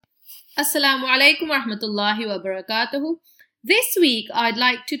Assalamu alaikum warahmatullahi wabarakatuh. This week, I'd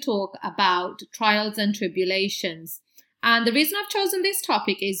like to talk about trials and tribulations. And the reason I've chosen this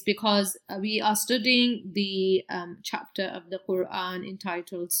topic is because we are studying the chapter of the Quran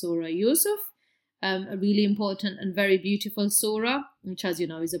entitled Surah Yusuf, a really important and very beautiful surah, which, as you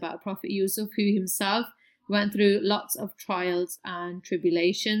know, is about Prophet Yusuf, who himself went through lots of trials and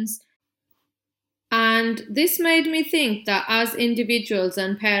tribulations. And this made me think that as individuals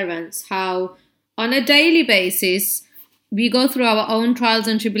and parents, how on a daily basis we go through our own trials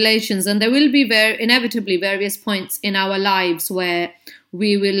and tribulations, and there will be inevitably various points in our lives where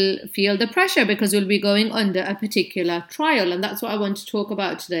we will feel the pressure because we'll be going under a particular trial. And that's what I want to talk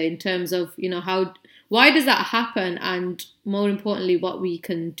about today in terms of, why does that happen, and more importantly, what we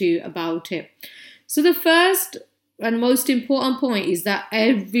can do about it. So the first and most important point is that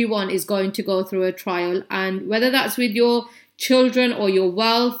everyone is going to go through a trial, and whether that's with your children or your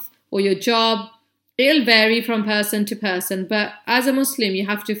wealth or your job, it'll vary from person to person. But as a Muslim, you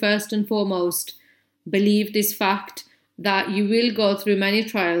have to first and foremost believe this fact that you will go through many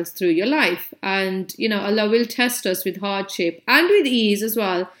trials through your life, and Allah will test us with hardship and with ease as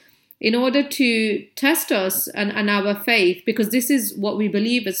well, in order to test us and our faith, because this is what we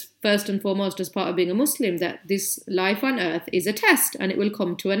believe as first and foremost as part of being a Muslim, that this life on earth is a test and it will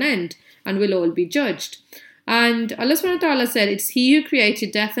come to an end and we'll all be judged. And Allah subhanahu wa ta'ala said, it's He who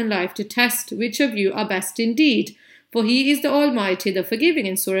created death and life to test which of you are best indeed, for He is the Almighty, the Forgiving,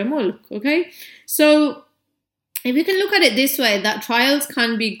 in Surah Mulk. Okay, so if you can look at it this way, that trials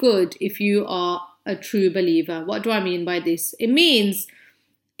can be good if you are a true believer. What do I mean by this? It means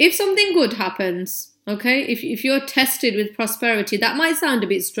if something good happens, okay, if you're tested with prosperity, that might sound a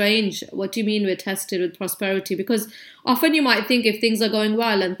bit strange. What do you mean we're tested with prosperity? Because often you might think if things are going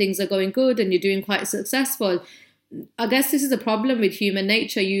well and things are going good and you're doing quite successful, I guess this is a problem with human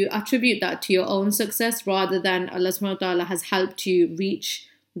nature. You attribute that to your own success rather than Allah subhanahu wa ta'ala has helped you reach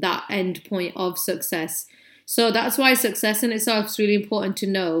that end point of success. So that's why success in itself is really important to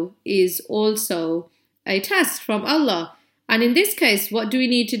know, is also a test from Allah. And in this case, what do we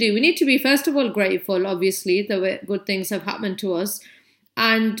need to do? We need to be, first of all, grateful, obviously, that good things have happened to us.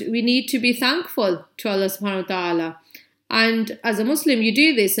 And we need to be thankful to Allah subhanahu wa ta'ala. And as a Muslim, you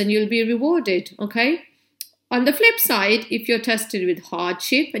do this and you'll be rewarded, okay? On the flip side, if you're tested with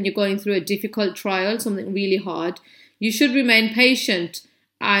hardship and you're going through a difficult trial, something really hard, you should remain patient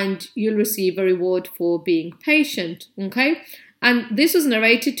and you'll receive a reward for being patient, okay? And this was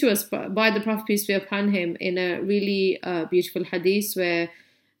narrated to us by the Prophet, peace be upon him, in a really beautiful hadith where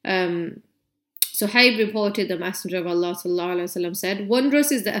Suhaib reported, the Messenger of Allah ﷺ said,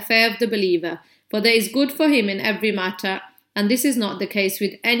 "Wondrous is the affair of the believer, for there is good for him in every matter, and this is not the case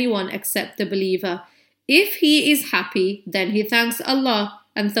with anyone except the believer. If he is happy, then he thanks Allah,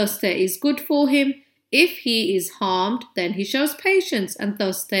 and thus there is good for him. If he is harmed, then he shows patience, and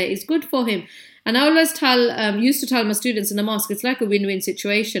thus there is good for him." And I always used to tell my students in the mosque, it's like a win-win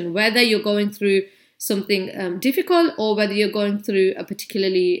situation, whether you're going through something difficult or whether you're going through a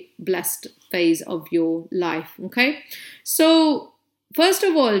particularly blessed phase of your life, okay? So, first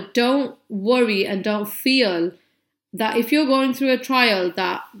of all, don't worry and don't feel that if you're going through a trial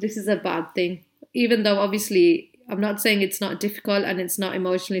that this is a bad thing, even though obviously I'm not saying it's not difficult and it's not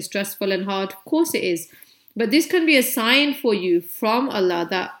emotionally stressful and hard. Of course it is. But this can be a sign for you from Allah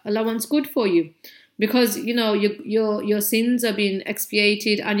that Allah wants good for you, because your sins are being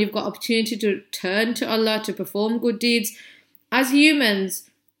expiated and you've got opportunity to turn to Allah to perform good deeds. As humans,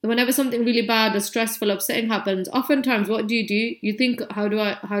 whenever something really bad or stressful, upsetting happens, oftentimes what do? You think, how do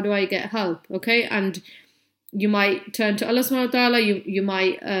I get help? Okay, and you might turn to Allah subhanahu wa ta'ala, you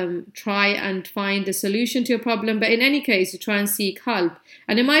might try and find a solution to your problem, but in any case, you try and seek help.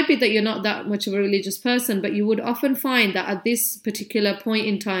 And it might be that you're not that much of a religious person, but you would often find that at this particular point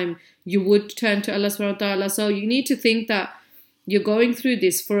in time, you would turn to Allah subhanahu wa ta'ala. So you need to think that you're going through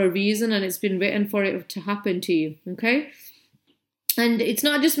this for a reason and it's been written for it to happen to you, okay? And it's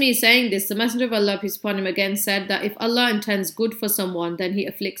not just me saying this. The Messenger of Allah, peace upon him, again said that if Allah intends good for someone, then He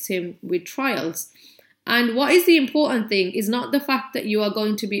afflicts him with trials. And what is the important thing is not the fact that you are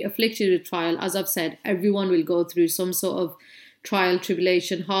going to be afflicted with trial. As I've said, everyone will go through some sort of trial,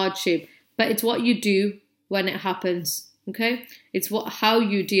 tribulation, hardship, but it's what you do when it happens, okay? It's how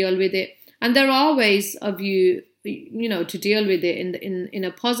you deal with it. And there are ways of you to deal with it in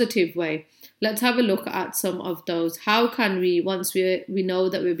a positive way. Let's have a look at some of those. How can we, once we know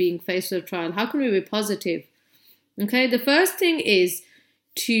that we're being faced with a trial, how can we be positive? Okay, the first thing is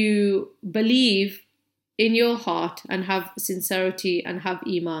to believe in your heart and have sincerity and have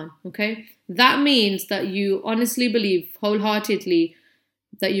iman, okay? That means that you honestly believe wholeheartedly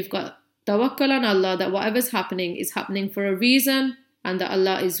that you've got tawakkal on Allah that whatever's happening is happening for a reason, and that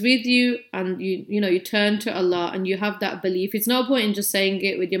Allah is with you, and you turn to Allah and you have that belief. It's no point in just saying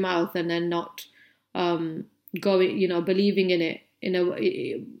it with your mouth and then not believing in it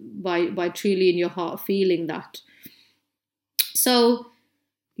by truly in your heart feeling that. So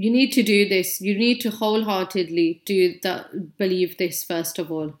you need to do this. You need to wholeheartedly believe this first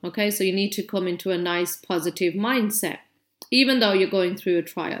of all. Okay, so you need to come into a nice positive mindset, even though you're going through a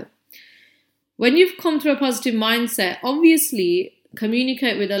trial. When you've come through a positive mindset, obviously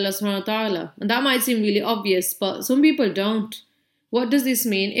communicate with Allah subhanahu wa ta'ala. And that might seem really obvious, but some people don't. What does this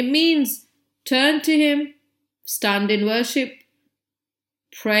mean? It means turn to Him, stand in worship,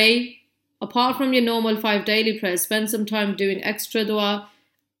 pray. Apart from your normal 5 daily prayers, spend some time doing extra dua.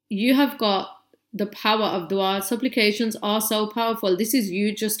 You have got the power of dua. Supplications are so powerful. This is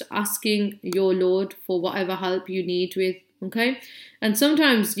you just asking your Lord for whatever help you need with. Okay, and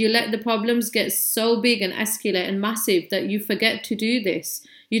sometimes you let the problems get so big and escalate and massive that you forget to do this.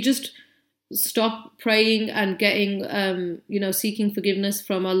 You just stop praying and getting, seeking forgiveness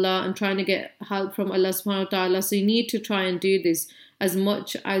from Allah and trying to get help from Allah subhanahu wa ta'ala. So you need to try and do this as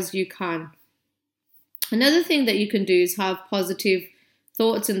much as you can. Another thing that you can do is have positive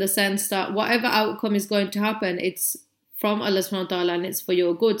thoughts in the sense that whatever outcome is going to happen, it's from Allah subhanahu wa ta'ala and it's for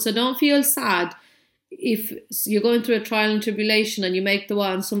your good. So don't feel sad if you're going through a trial and tribulation and you make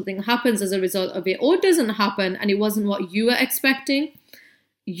dua and something happens as a result of it, or doesn't happen and it wasn't what you were expecting.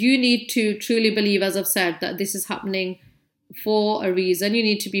 You need to truly believe, as I've said, that this is happening for a reason. You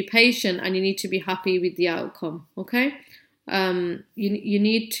need to be patient and you need to be happy with the outcome. Okay, you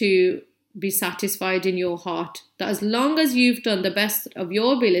need to be satisfied in your heart that as long as you've done the best of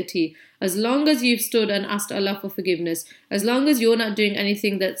your ability, as long as you've stood and asked Allah for forgiveness, as long as you're not doing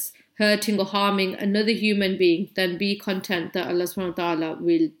anything that's hurting or harming another human being, then be content that Allah subhanahu wa ta'ala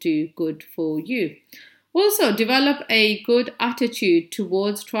will do good for you. Also, develop a good attitude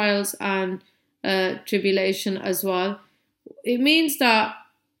towards trials and tribulation as well. It means that,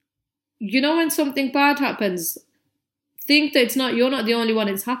 when something bad happens, think that you're not the only one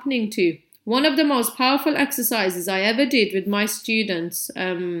it's happening to. One of the most powerful exercises I ever did with my students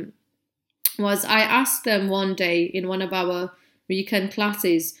was I asked them one day in one of our weekend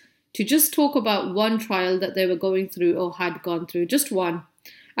classes to just talk about one trial that they were going through or had gone through, just one.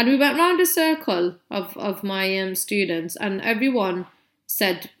 And we went round a circle of my students and everyone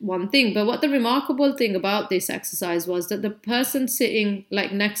said one thing. But what the remarkable thing about this exercise was that the person sitting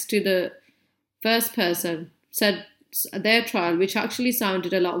next to the first person said their trial, which actually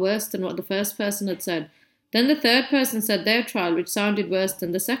sounded a lot worse than what the first person had said. Then the third person said their trial, which sounded worse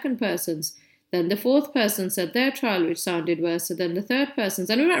than the second person's. Then the fourth person said their trial, which sounded worse than the third person's.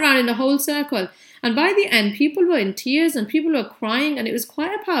 And we went around in a whole circle. And by the end, people were in tears and people were crying. And it was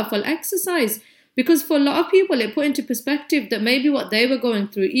quite a powerful exercise because for a lot of people, it put into perspective that maybe what they were going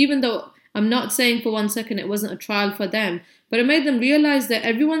through, even though I'm not saying for 1 second it wasn't a trial for them, but it made them realize that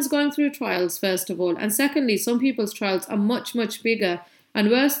everyone's going through trials, first of all. And secondly, some people's trials are much, much bigger and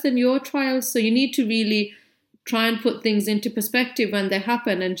worse than your trials. So you need to really try and put things into perspective when they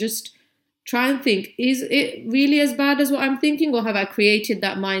happen and just try and think, is it really as bad as what I'm thinking, or have I created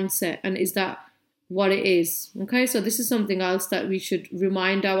that mindset and is that what it is? Okay, so this is something else that we should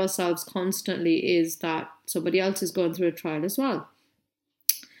remind ourselves constantly, is that somebody else is going through a trial as well.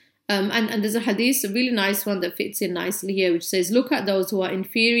 And there's a hadith, a really nice one that fits in nicely here, which says, look at those who are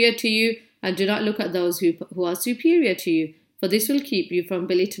inferior to you and do not look at those who are superior to you, for this will keep you from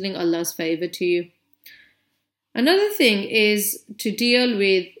belittling Allah's favor to you. Another thing is to deal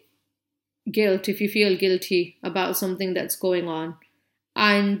with guilt if you feel guilty about something that's going on.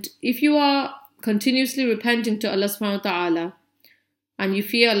 And if you are continuously repenting to Allah subhanahu wa ta'ala and you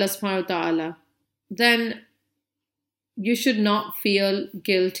fear Allah subhanahu wa ta'ala, then you should not feel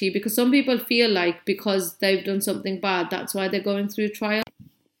guilty, because some people feel like because they've done something bad, that's why they're going through trial.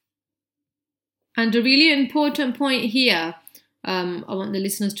 And a really important point here, I want the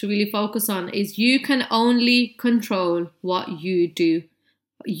listeners to really focus on, is you can only control what you do.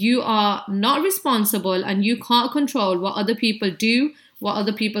 You are not responsible and you can't control what other people do, what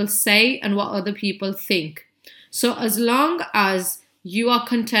other people say, and what other people think. So as long as you are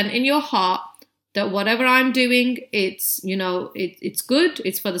content in your heart that whatever I'm doing, it's good,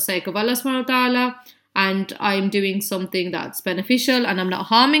 it's for the sake of Allah subhanahu wa ta'ala, and I'm doing something that's beneficial and I'm not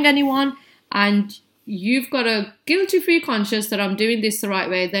harming anyone, and you've got a guilty-free conscience that I'm doing this the right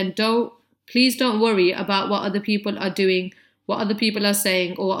way, then please don't worry about what other people are doing, what other people are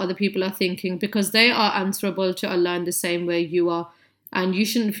saying, or what other people are thinking, because they are answerable to Allah in the same way you are. And you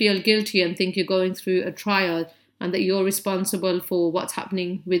shouldn't feel guilty and think you're going through a trial and that you're responsible for what's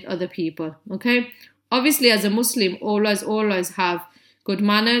happening with other people. Okay? Obviously, as a Muslim, always have good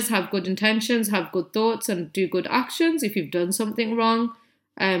manners, have good intentions, have good thoughts, and do good actions. If you've done something wrong,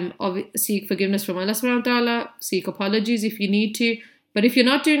 seek forgiveness from Allah subhanahu wa ta'ala, seek apologies if you need to. But if you're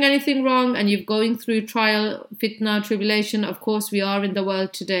not doing anything wrong and you're going through trial, fitna, tribulation, of course we are in the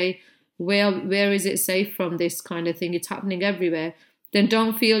world today. Where is it safe from this kind of thing? It's happening everywhere. Then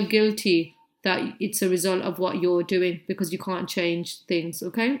don't feel guilty that it's a result of what you're doing, because you can't change things,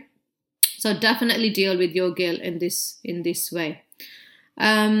 okay? So definitely deal with your guilt in this way.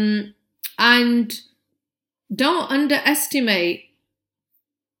 And don't underestimate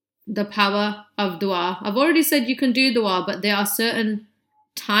the power of dua. I've already said you can do dua, but there are certain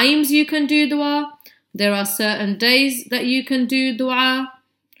times you can do dua. There are certain days that you can do dua.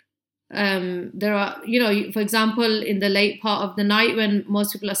 There are, for example, in the late part of the night when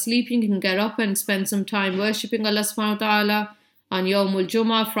most people are sleeping, you can get up and spend some time worshipping Allah subhanahu wa ta'ala. On Yawmul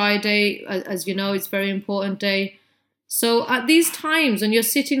Jummah, Friday, as you know, it's a very important day. So at these times when you're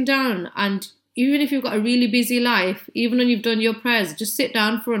sitting down, and even if you've got a really busy life, even when you've done your prayers, just sit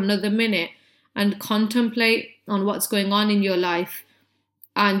down for another minute and contemplate on what's going on in your life.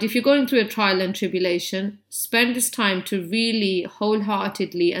 And if you're going through a trial and tribulation, spend this time to really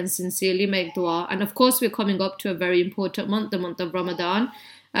wholeheartedly and sincerely make dua. And of course, we're coming up to a very important month, the month of Ramadan,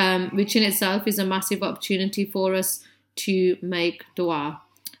 which in itself is a massive opportunity for us to make dua.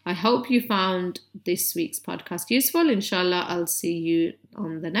 I hope you found this week's podcast useful. Inshallah, I'll see you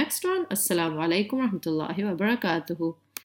on the next one. Assalamu alaikum wa rahmatullahi wa barakatuhu.